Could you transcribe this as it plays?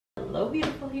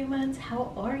beautiful humans,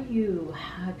 how are you?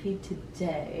 Happy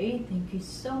today. Thank you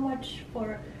so much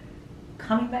for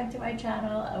coming back to my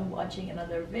channel and watching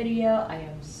another video. I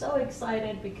am so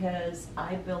excited because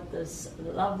I built this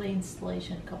lovely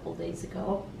installation a couple days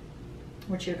ago,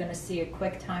 which you're going to see a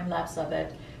quick time lapse of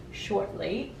it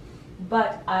shortly.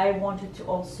 But I wanted to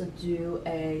also do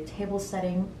a table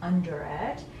setting under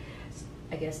it.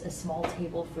 I guess a small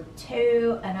table for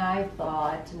two, and I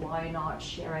thought, why not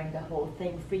sharing the whole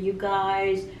thing for you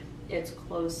guys? It's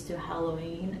close to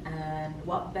Halloween, and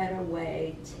what better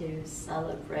way to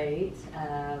celebrate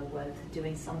with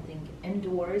doing something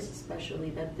indoors,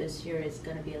 especially that this year is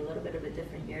going to be a little bit of a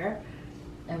different year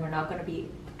and we're not going to be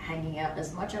hanging out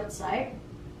as much outside.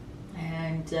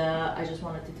 And I just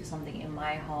wanted to do something in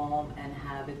my home and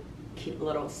have a cute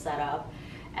little setup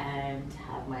and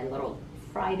have my little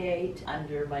Friday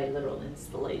under my little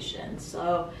installation.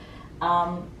 So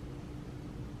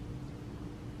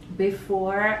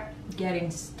before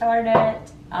getting started,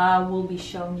 I will be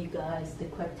showing you guys the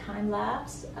quick time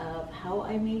lapse of how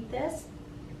I made this,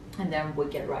 and then we'll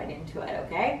get right into it,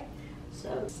 okay?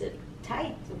 So sit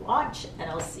tight, watch, and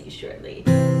I'll see you shortly.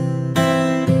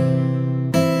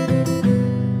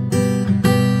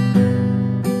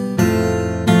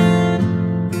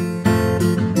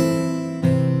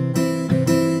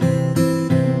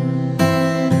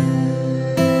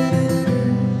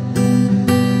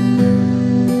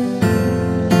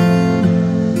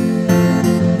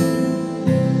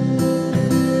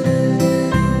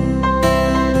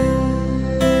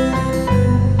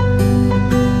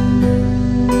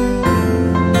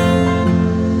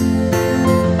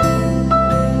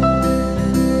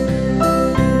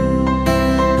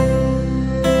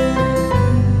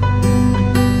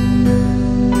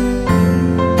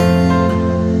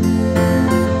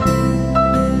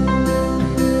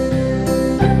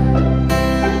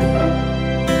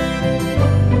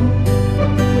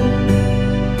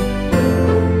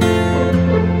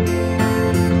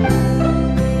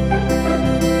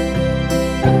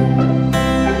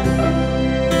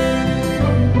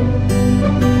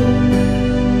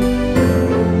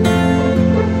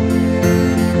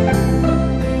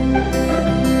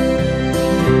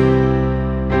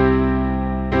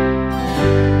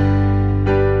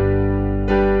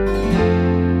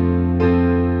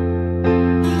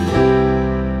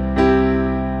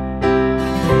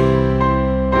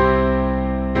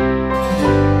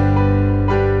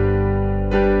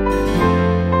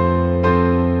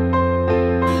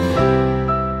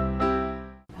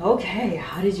 Okay,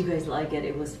 how did you guys like it?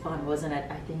 It was fun, wasn't it?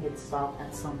 I think it stopped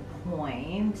at some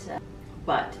point,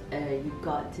 but you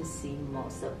got to see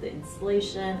most of the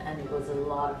installation, and it was a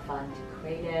lot of fun to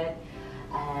create it.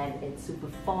 And it's super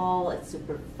fall, it's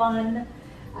super fun.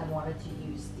 I wanted to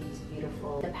use these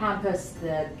beautiful, the pampas,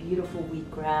 the beautiful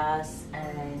wheatgrass,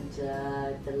 and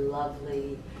the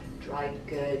lovely dried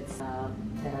goods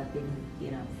that I've been,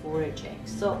 foraging.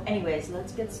 So anyways,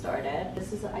 let's get started.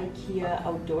 This is an IKEA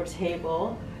outdoor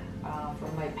table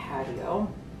for my patio,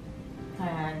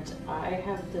 and I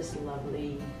have this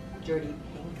lovely dirty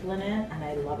pink linen, and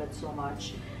I love it so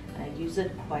much, and I use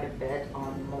it quite a bit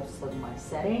on most of my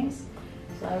settings.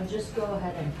 So I'll just go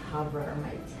ahead and cover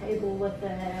my table with it.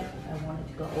 I want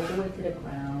it to go all the way to the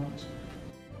ground.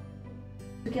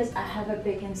 Because I have a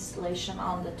big installation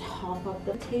on the top of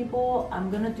the table, I'm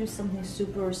gonna do something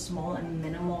super small and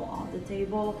minimal on the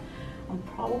table. I'm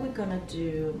probably gonna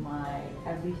do my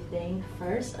everything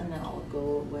first, and then I'll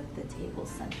go with the table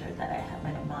center that I have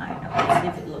in mind. I'll see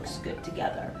if it looks good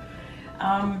together.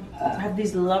 I have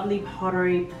these lovely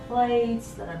pottery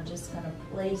plates that I'm just gonna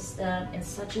place them. It's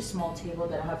such a small table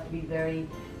that I have to be very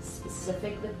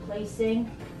specific with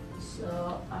placing.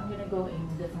 So I'm gonna go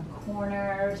in different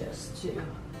corners just to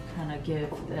kind of give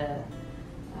the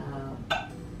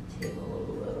table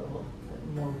a little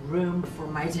bit more room for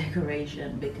my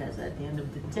decoration, because at the end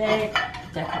of the day,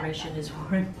 decoration is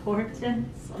more important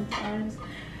sometimes.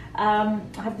 I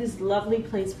have these lovely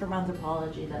plates from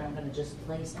Anthropologie that I'm gonna just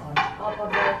place on top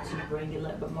of it to bring a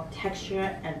little bit more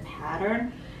texture and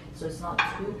pattern, so it's not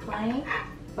too plain,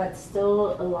 but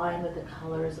still aligned with the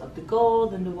colors of the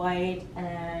gold and the white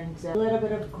and a little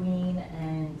bit of green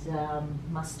and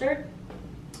mustard.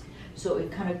 So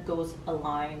it kind of goes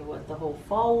aligned with the whole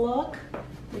fall look.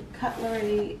 The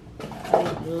cutlery, I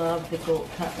love the gold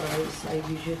cutleries. I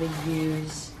usually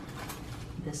use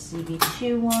the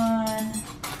CB2 one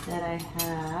that I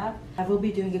have. I will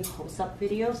be doing a close-up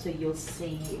video, so you'll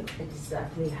see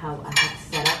exactly how I have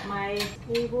set up my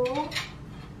table.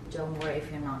 Don't worry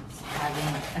if you're not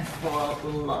having a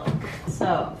full look.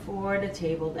 So for the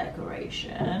table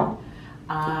decoration,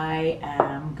 I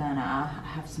am gonna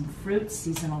have some fruit,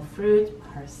 seasonal fruit,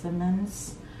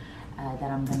 persimmons,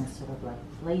 that I'm gonna sort of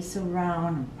like place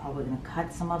around. I'm probably gonna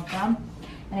cut some of them.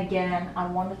 And again, I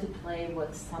wanted to play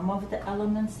with some of the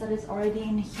elements that is already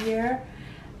in here,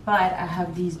 but I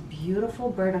have these beautiful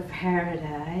bird of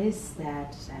paradise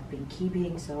that I've been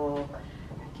keeping so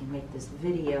I can make this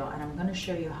video, and I'm gonna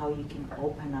show you how you can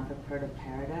open up a bird of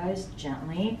paradise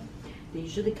gently. They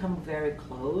usually come very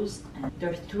close, and there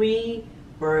are 3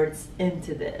 birds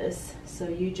into this, so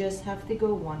you just have to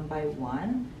go one by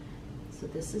one. So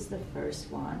this is the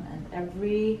first one, and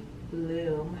every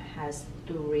bloom has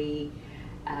 3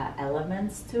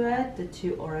 elements to it. The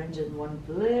 2 orange and 1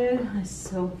 blue. It's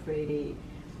so pretty.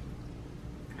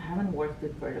 I haven't worked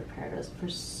with bird of paradise for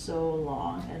so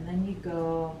long. And then you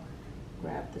go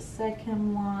grab the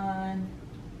second one,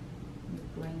 you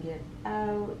bring it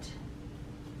out.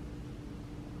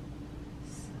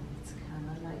 So it's kind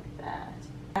of like that.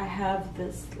 I have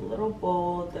this little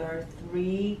bowl. There are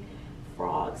 3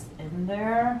 frogs in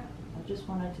there. I just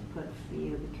wanted to put a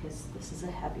few because this is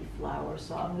a heavy flower,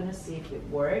 so I'm gonna see if it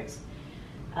works.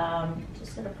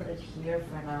 Just gonna put it here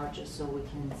for now just so we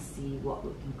can see what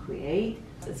we can create.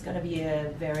 It's gonna be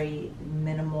a very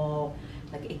minimal,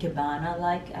 like a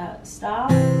cabana-like style.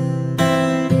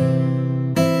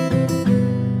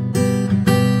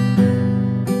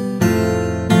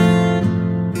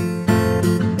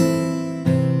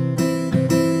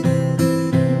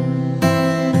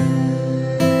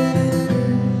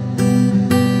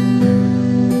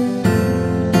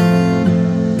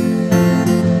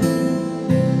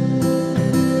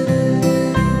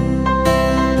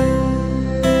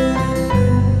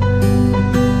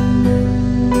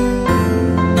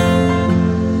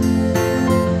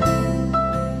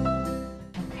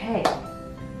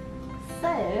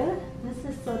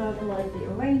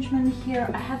 Here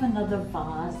I have another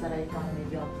vase that I thought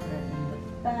maybe I'll put it in the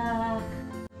back.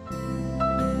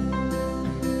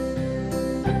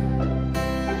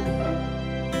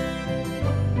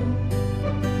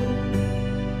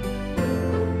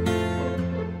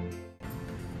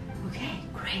 Okay,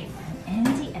 great. And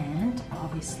in the end,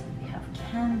 obviously we have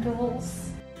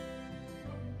candles.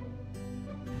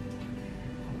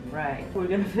 Right, we're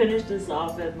gonna finish this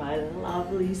off with my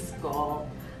lovely skull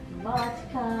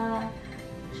vodka.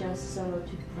 Just so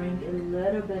to bring a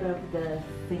little bit of the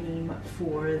theme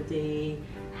for the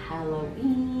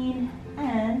Halloween,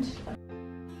 and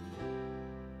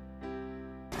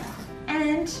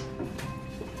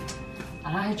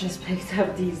I just picked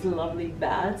up these lovely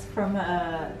bats from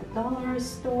the dollar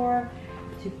store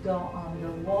to go on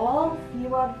the wall, a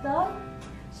few of them.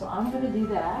 So I'm gonna do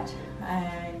that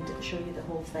and show you the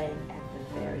whole thing at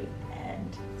the very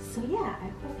end. So yeah, I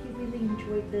hope you really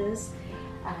enjoyed this.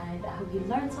 And I hope you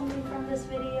learned something from this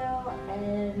video,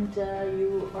 and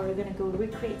you are gonna go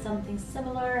recreate something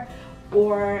similar,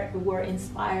 or were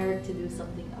inspired to do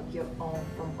something of your own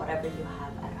from whatever you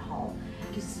have at home.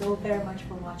 Thank you so very much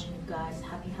for watching, you guys.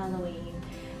 Happy Halloween,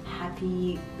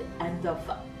 happy end of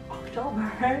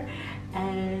October,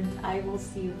 and I will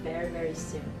see you very, very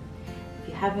soon. If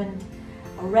you haven't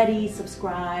already,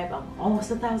 subscribe. I'm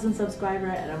almost 1,000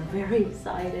 subscribers and I'm very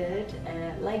excited.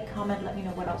 Like, comment, let me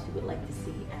know what else you would like to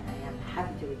see, and I am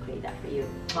happy to recreate that for you.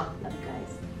 Love you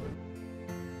guys.